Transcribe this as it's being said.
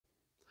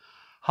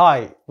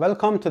Hi,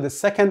 welcome to the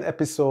second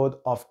episode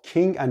of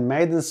King and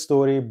Maiden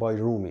story by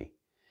Rumi.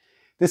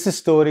 This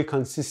story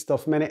consists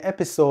of many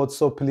episodes,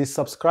 so please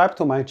subscribe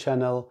to my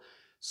channel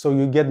so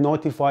you get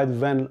notified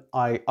when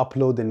I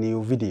upload a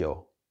new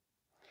video.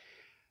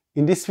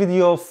 In this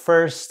video,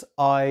 first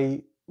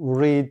I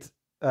read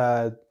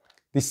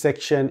this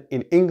section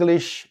in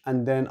English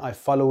and then I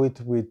follow it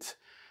with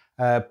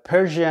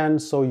Persian,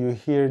 so you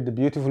hear the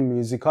beautiful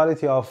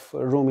musicality of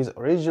Rumi's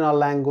original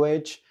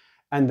language,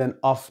 and then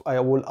I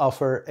will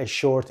offer a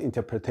short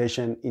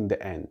interpretation in the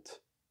end.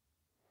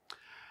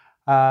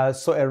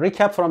 So a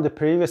recap from the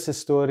previous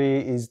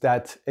story is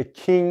that a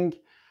king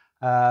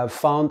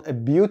found a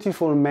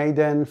beautiful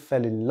maiden,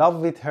 fell in love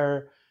with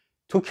her,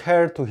 took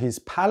her to his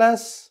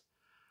palace,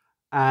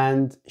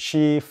 and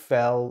she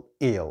fell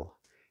ill.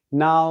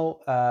 Now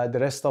the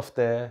rest of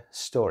the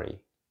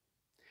story.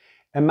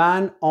 A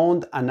man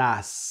owned an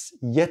ass,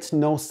 yet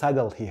no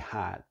saddle he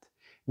had.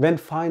 When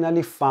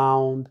finally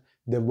found,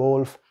 the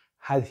wolf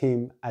had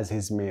him as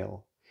his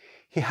meal.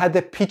 He had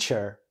a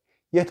pitcher,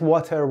 yet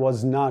water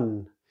was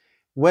none.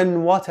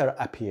 When water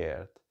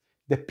appeared,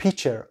 the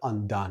pitcher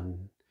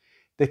undone.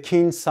 The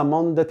king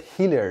summoned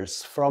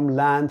healers from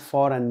land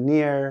far and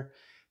near.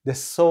 The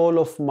soul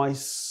of my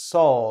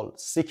soul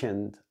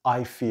sickened,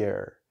 I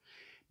fear.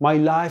 My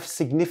life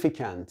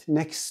significant,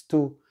 next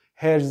to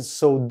hers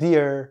so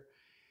dear.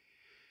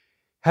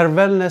 Her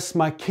wellness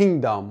my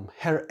kingdom,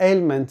 her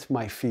ailment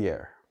my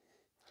fear.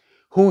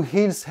 Who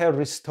heals her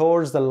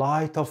restores the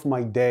light of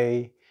my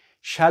day,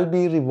 shall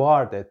be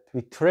rewarded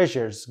with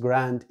treasures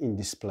grand in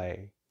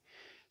display.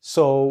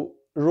 So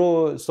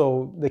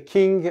the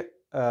king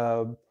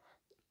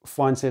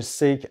finds her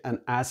sick and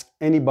asks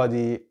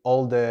anybody,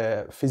 all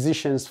the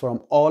physicians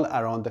from all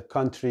around the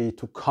country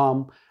to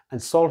come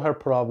and solve her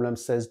problem,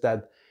 says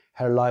that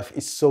her life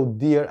is so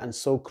dear and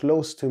so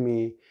close to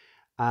me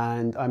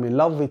and I'm in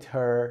love with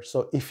her.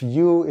 So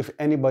if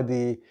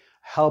anybody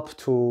help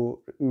to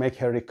make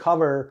her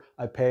recover,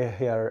 I pay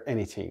her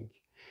anything.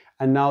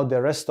 And now the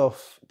rest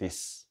of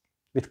this.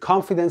 With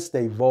confidence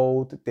they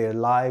vowed their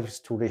lives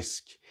to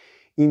risk.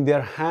 In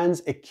their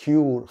hands a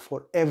cure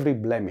for every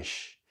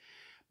blemish.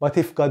 But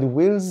if God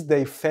wills,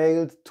 they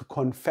failed to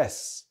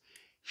confess,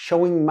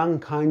 showing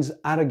mankind's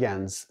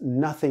arrogance,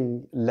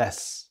 nothing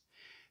less.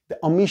 The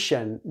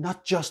omission,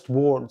 not just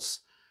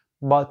words,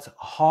 but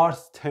heart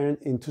turned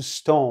into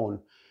stone,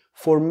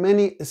 for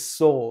many a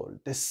soul,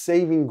 the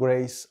saving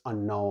grace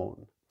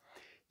unknown.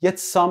 Yet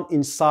some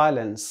in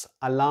silence,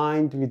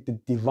 aligned with the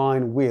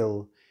divine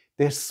will,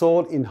 their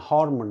soul in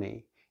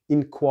harmony,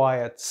 in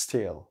quiet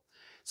still.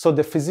 So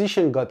the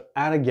physician got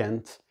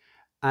arrogant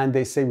and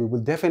they say, we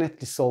will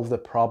definitely solve the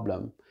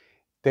problem.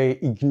 They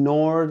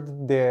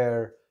ignored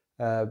their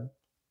kind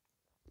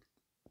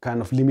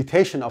of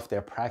limitation of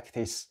their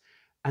practice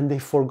and they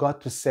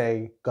forgot to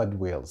say God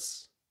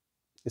wills.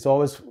 It's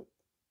always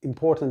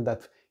important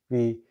that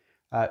we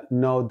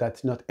know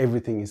that not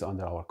everything is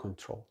under our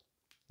control.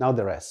 Now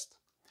the rest.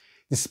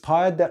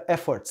 Despite their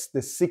efforts,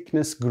 the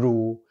sickness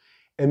grew,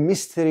 a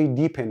mystery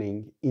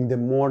deepening in the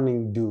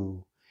morning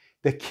dew.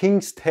 The king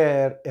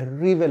stared, a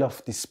rivel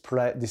of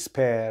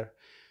despair,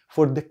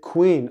 for the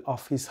queen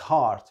of his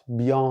heart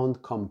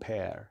beyond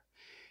compare.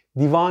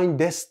 Divine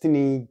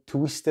destiny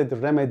twisted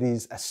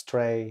remedies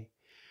astray.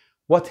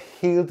 What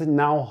healed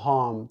now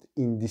harmed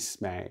in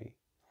dismay.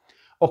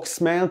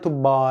 Oxmeal to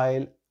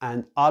bile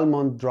and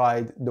almond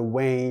dried the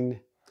vein,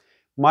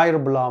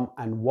 myroblum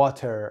and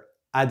water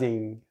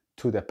adding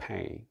to the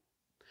pain.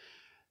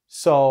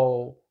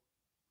 So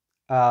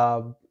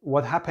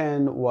what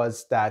happened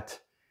was that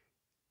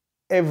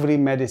every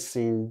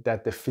medicine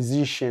that the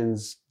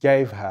physicians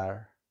gave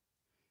her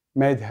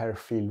made her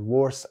feel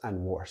worse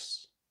and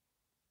worse.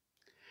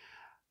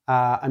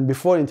 And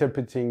before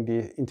interpreting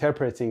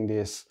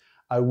this,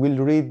 I will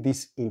read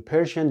this in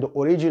Persian, the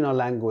original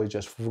language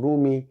of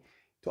Rumi,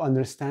 to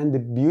understand the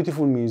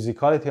beautiful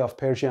musicality of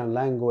Persian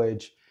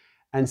language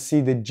and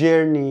see the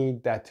journey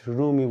that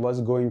Rumi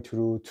was going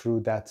through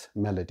that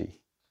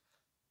melody.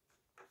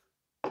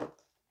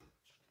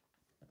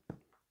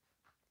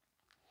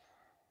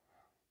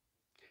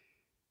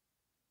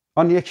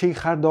 آن یکی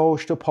خر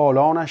داشت و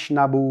پالانش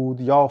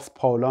نبود، یافت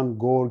پالان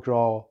گرگ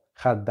را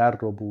خر در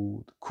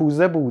ربود.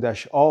 کوزه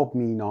بودش آب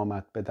می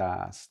نامد به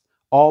دست،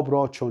 آب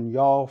را چون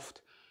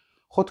یافت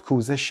خود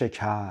کوزه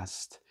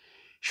شکست.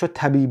 شد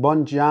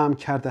طبیبان جمع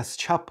کرد از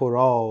چپ و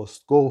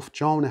راست، گفت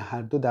جان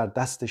هر دو در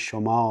دست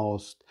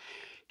شماست.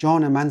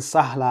 جان من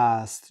سهل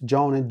است،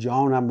 جان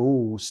جانم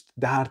اوست،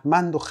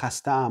 دردمند و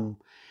خسته ام،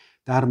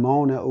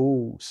 درمان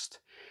اوست.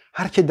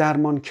 هر که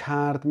درمان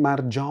کرد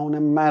مر جان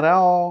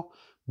مرا،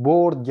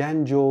 برد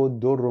گنج و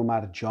در و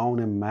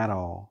مرجان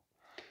مرا.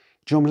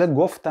 جمله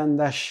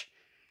گفتندش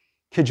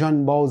که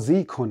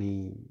جانبازی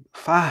کنیم،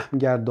 فهم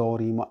گر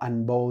داریم و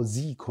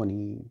انبازی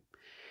کنیم.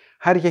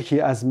 هر یکی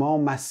از ما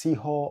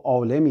مسیح و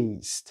عالمی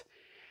است،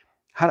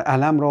 هر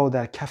الم را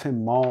در کف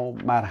ما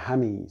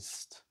مرهمی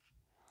است.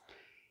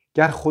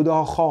 گر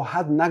خدا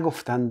خواهد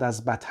نگفتند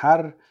از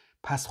بطر،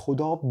 پس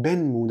خدا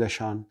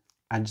بنمودشان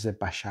عجز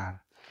بشر.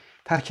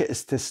 ترک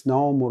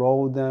استثناء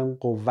مرادم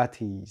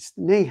قوتی است،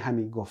 نی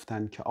همی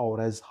گفتن که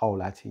عارض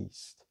حالتی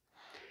است.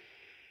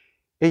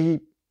 ای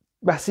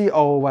بسی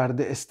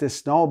آورده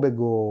استثناء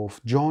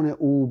بگفت، جان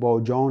او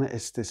با جان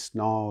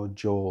استثناء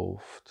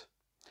جفت.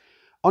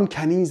 آن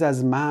کنیز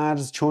از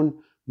مرز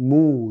چون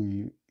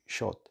موی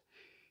شد،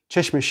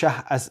 چشم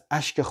شه از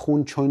اشک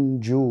خون چون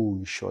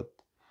جوی شد.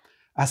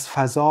 از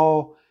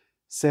فضا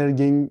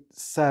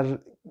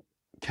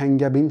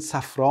سرکنگبین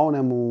صفرا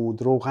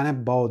نمود،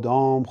 روغن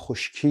بادام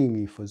خشکی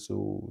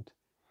میفزود.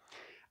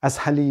 از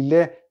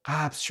هلیله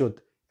قبض شد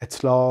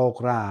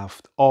اطلاق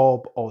رفت،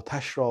 آب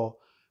آتش را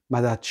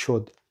مدد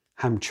شد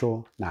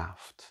همچو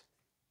نفت.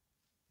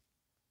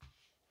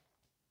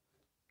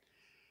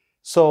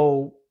 So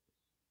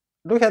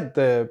look at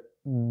the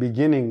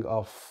beginning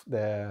of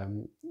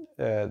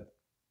the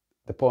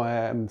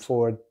poem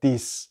for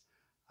this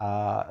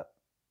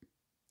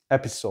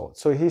episode.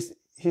 So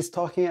he's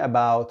talking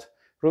about,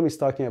 Rumi is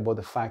talking about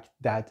the fact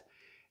that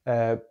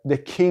the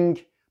king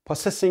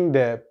possessing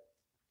the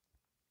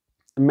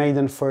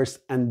maiden first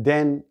and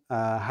then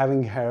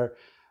having her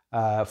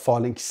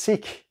falling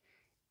sick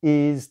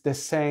is the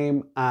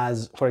same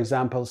as, for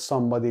example,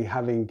 somebody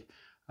having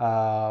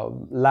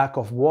lack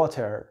of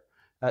water,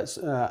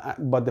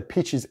 but the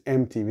pitch is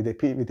empty, with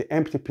the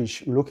empty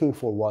pitch looking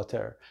for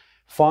water,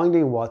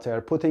 finding water,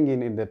 putting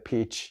it in the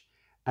pitch,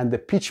 and the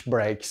pitch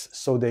breaks,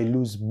 so they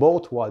lose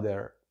both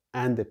water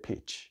and the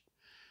pitch.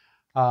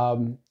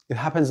 It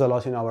happens a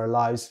lot in our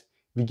lives.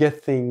 We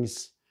get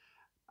things,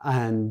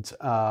 and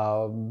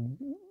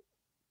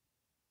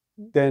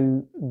then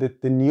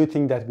the new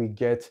thing that we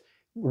get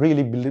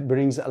really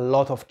brings a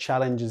lot of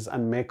challenges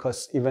and make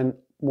us even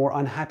more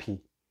unhappy.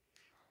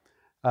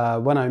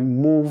 When I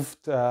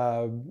moved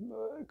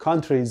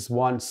countries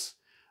once,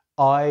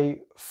 I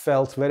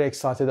felt very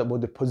excited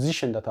about the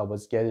position that I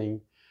was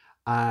getting,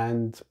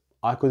 and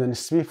I couldn't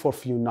sleep for a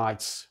few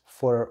nights.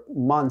 For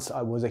months,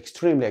 I was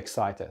extremely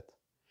excited.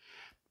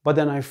 But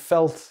then I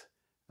felt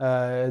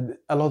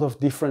a lot of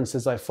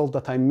differences. I felt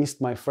that I missed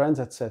my friends,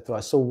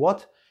 etc. So what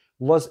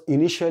was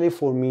initially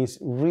for me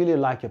really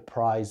like a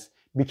prize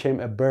became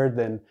a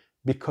burden,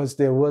 because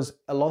there was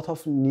a lot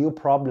of new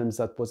problems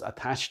that was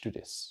attached to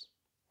this.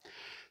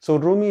 So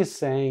Rumi is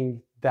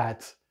saying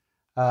that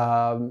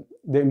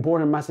the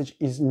important message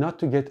is not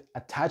to get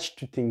attached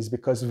to things,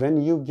 because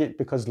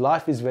because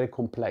life is very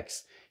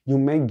complex. You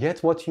may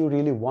get what you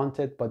really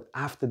wanted, but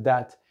after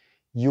that,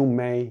 you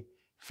may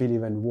feel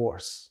even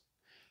worse.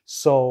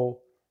 So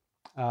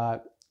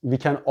we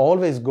can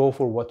always go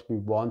for what we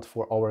want,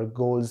 for our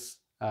goals,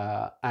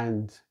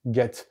 and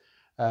get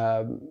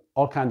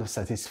all kinds of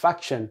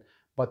satisfaction.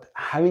 But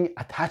having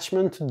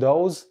attachment to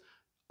those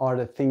are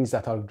the things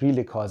that are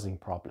really causing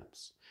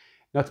problems.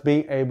 Not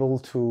being able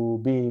to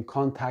be in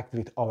contact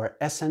with our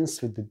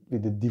essence, with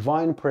the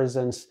divine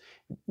presence,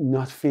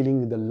 not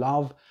feeling the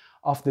love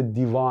of the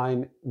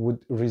divine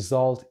would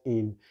result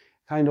in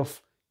kind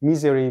of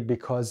misery,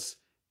 because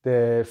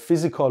the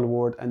physical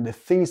world and the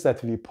things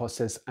that we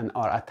possess and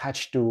are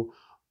attached to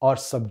are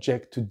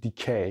subject to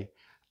decay.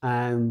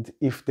 And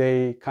if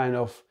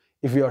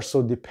we are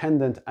so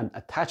dependent and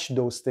attached to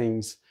those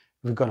things,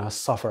 we're gonna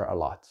suffer a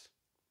lot.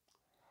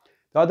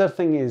 The other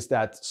thing is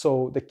that,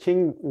 so the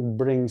king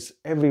brings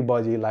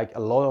everybody, like a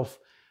lot of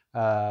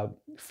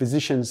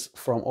physicians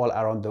from all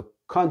around the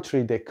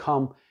country, they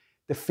come.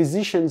 The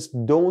physicians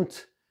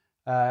don't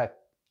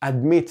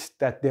admit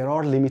that there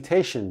are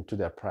limitations to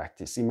their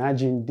practice.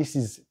 Imagine, this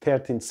is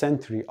 13th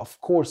century. Of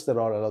course, there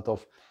are a lot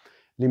of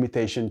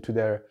limitations to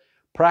their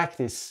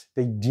practice.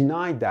 They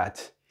deny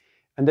that.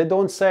 And they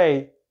don't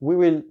say, we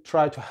will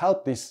try to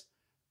help this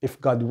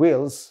if God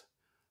wills,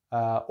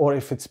 or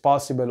if it's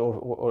possible,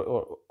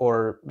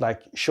 or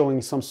like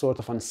showing some sort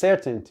of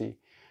uncertainty.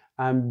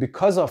 And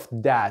because of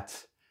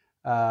that,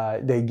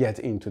 they get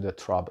into the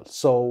trouble.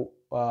 So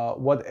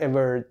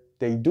whatever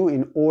they do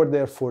in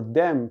order for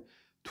them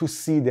to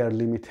see their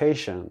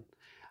limitation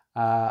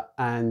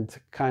and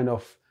kind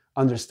of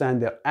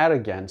understand their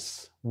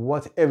arrogance,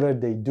 whatever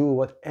they do,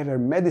 whatever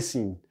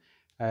medicine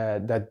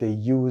that they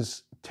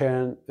use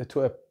turn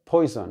to a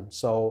poison.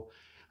 So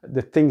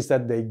the things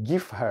that they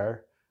give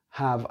her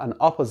have an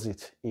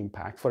opposite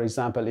impact. For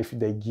example, if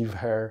they give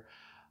her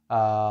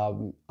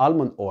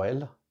almond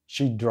oil,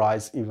 she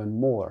dries even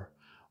more.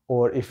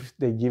 Or if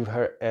they give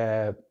her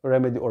a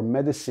remedy or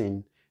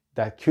medicine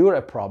that cure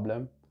a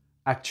problem,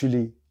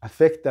 actually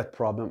affect that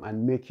problem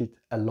and make it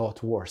a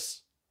lot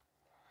worse.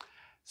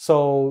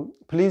 So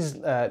please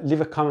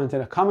leave a comment in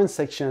the comment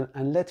section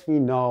and let me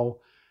know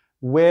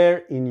where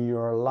in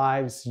your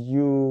lives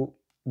you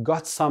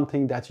got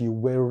something that you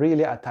were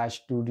really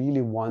attached to,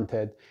 really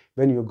wanted.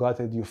 When you got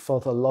it, you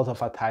felt a lot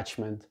of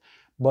attachment,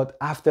 but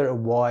after a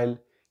while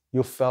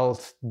you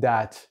felt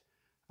that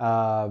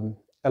a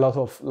lot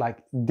of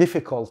like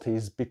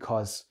difficulties,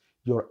 because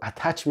your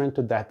attachment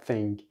to that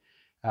thing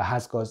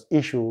has caused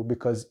issue,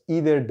 because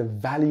either the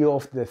value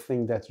of the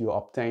thing that you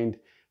obtained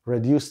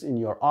reduced in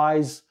your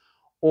eyes,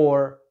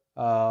 or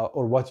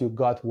what you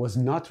got was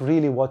not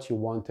really what you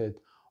wanted,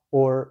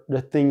 or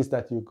the things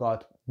that you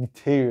got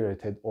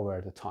deteriorated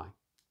over the time.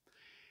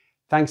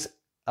 Thanks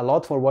a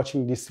lot for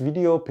watching this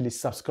video. Please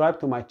subscribe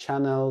to my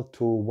channel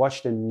to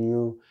watch the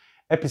new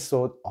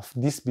episode of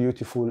this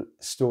beautiful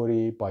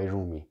story by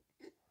Rumi.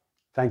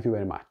 Thank you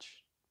very much.